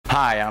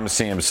Hi, I'm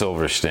Sam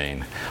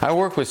Silverstein. I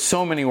work with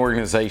so many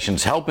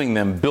organizations helping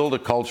them build a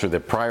culture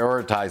that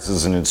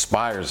prioritizes and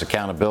inspires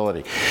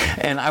accountability.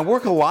 And I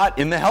work a lot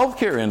in the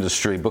healthcare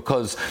industry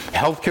because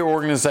healthcare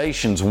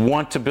organizations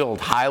want to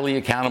build highly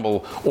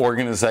accountable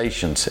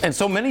organizations. And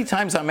so many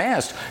times I'm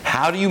asked,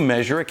 how do you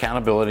measure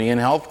accountability in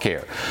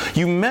healthcare?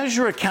 You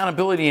measure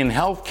accountability in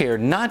healthcare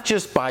not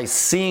just by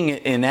seeing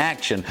it in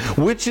action,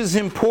 which is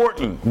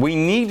important. We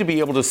need to be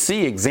able to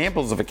see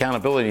examples of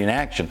accountability in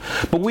action,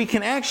 but we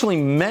can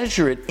actually measure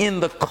it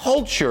in the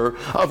culture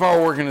of our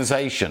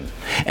organization.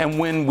 And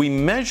when we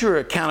measure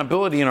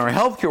accountability in our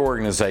healthcare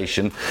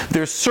organization,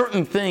 there's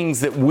certain things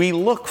that we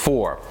look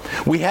for.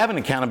 We have an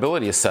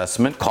accountability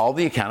assessment called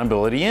the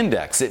Accountability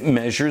Index. It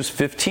measures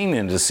 15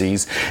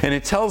 indices, and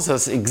it tells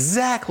us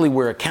exactly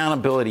where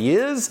accountability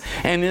is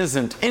and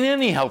isn't in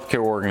any healthcare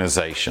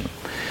organization.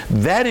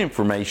 That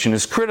information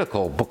is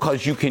critical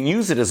because you can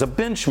use it as a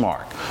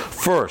benchmark.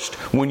 First,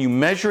 when you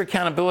measure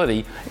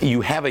accountability, you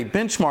have a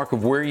benchmark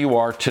of where you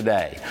are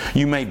today.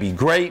 You may be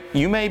great,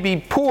 you may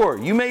be poor,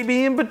 you may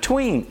be in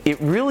between. It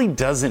really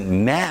doesn't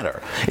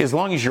matter as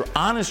long as you're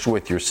honest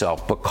with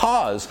yourself,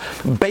 because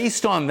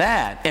based on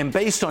that and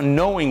based on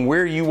knowing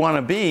where you want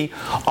to be,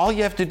 all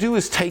you have to do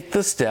is take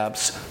the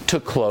steps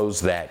to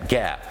close that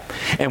gap.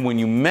 And when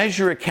you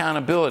measure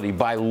accountability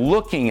by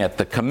looking at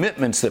the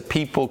commitments that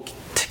people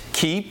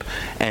keep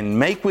and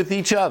make with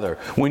each other,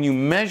 when you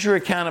measure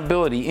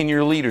accountability in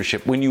your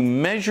leadership, when you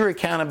measure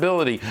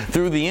accountability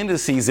through the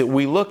indices that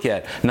we look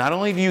at, not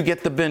only do you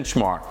get the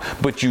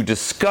benchmark, but you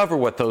discover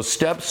what those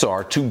steps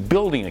are to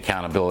building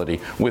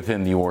accountability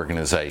within the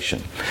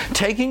organization.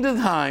 Taking the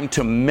time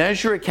to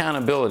measure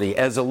accountability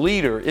as a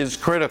leader is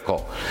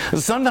critical.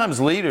 Sometimes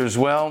leaders,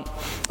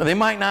 they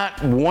might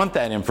not want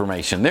that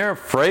information. They're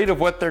afraid of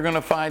what they're going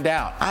to find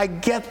out. I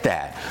get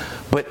that.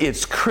 But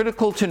it's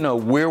critical to know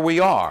where we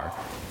are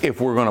if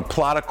we're going to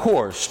plot a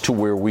course to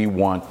where we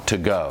want to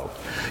go.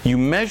 You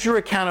measure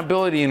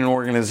accountability in an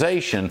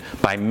organization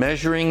by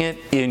measuring it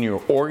in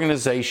your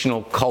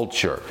organizational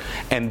culture.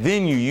 And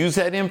then you use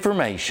that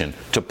information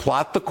to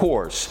plot the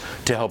course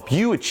to help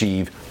you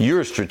achieve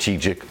your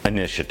strategic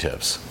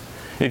initiatives.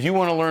 If you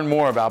want to learn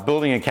more about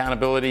building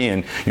accountability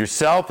in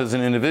yourself as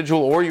an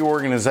individual or your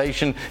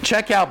organization,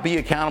 check out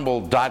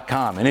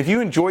beaccountable.com. And if you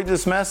enjoyed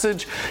this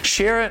message,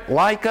 share it,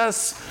 like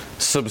us,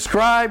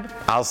 subscribe.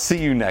 I'll see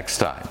you next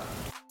time.